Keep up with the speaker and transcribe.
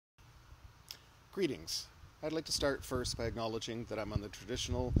Greetings. I'd like to start first by acknowledging that I'm on the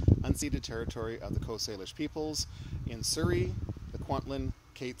traditional unceded territory of the Coast Salish peoples in Surrey, the Kwantlen,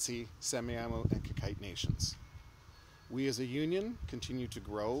 Katzie, Semiahmoo, and Kakite nations. We as a union continue to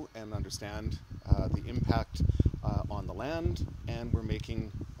grow and understand the impact on the land, and we're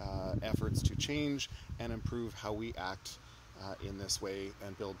making efforts to change and improve how we act in this way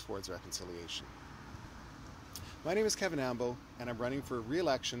and build towards reconciliation. My name is Kevin Ambo, and I'm running for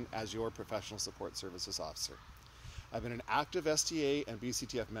re-election as your Professional Support Services Officer. I've been an active STA and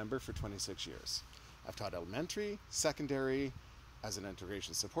BCTF member for 26 years. I've taught elementary, secondary, as an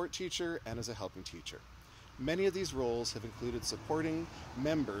integration support teacher, and as a helping teacher. Many of these roles have included supporting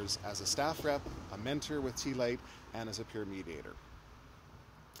members as a staff rep, a mentor with TLITE, and as a peer mediator.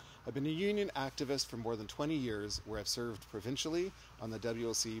 I've been a union activist for more than 20 years, where I've served provincially on the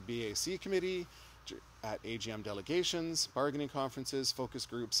WLC BAC committee, at AGM delegations, bargaining conferences, focus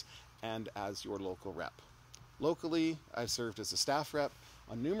groups, and as your local rep. Locally, I've served as a staff rep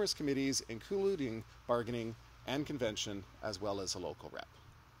on numerous committees, including bargaining and convention, as well as a local rep.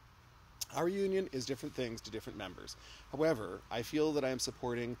 Our union is different things to different members. However, I feel that I am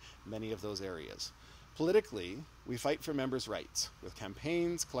supporting many of those areas. Politically, we fight for members' rights with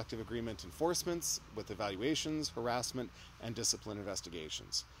campaigns, collective agreement enforcements, with evaluations, harassment, and discipline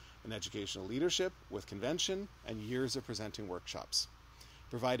investigations. In educational leadership with convention and years of presenting workshops.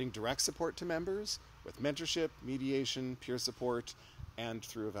 Providing direct support to members with mentorship, mediation, peer support, and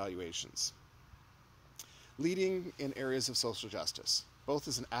through evaluations. Leading in areas of social justice, both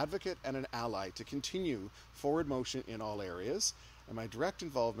as an advocate and an ally to continue forward motion in all areas, and my direct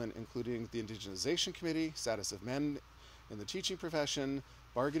involvement including the Indigenization Committee, status of men in the teaching profession,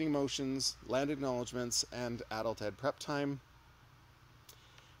 bargaining motions, land acknowledgements, and adult ed prep time.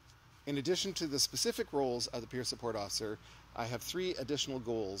 In addition to the specific roles of the Peer Support Officer, I have 3 additional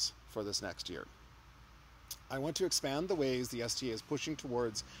goals for this next year. I want to expand the ways the STA is pushing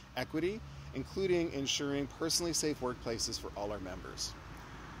towards equity, including ensuring personally safe workplaces for all our members.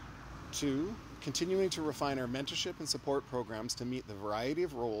 2, continuing to refine our mentorship and support programs to meet the variety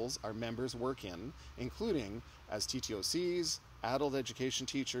of roles our members work in, including as TTOCs, adult education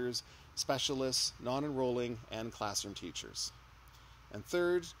teachers, specialists, non-enrolling, and classroom teachers. And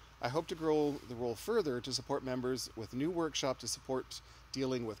 3rd, I hope to grow the role further to support members with a new workshop to support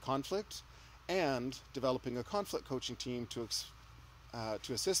dealing with conflict and developing a conflict coaching team to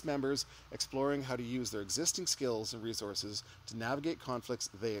assist members exploring how to use their existing skills and resources to navigate conflicts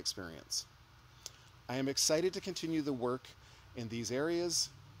they experience. I am excited to continue the work in these areas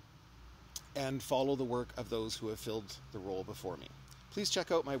and follow the work of those who have filled the role before me. Please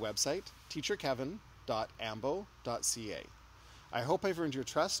check out my website, teacherkevin.ambo.ca. I hope I've earned your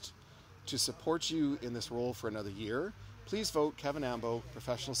trust to support you in this role for another year. Please vote Kevin Ambo,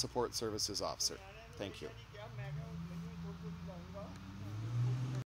 Professional Support Services Officer. Thank you.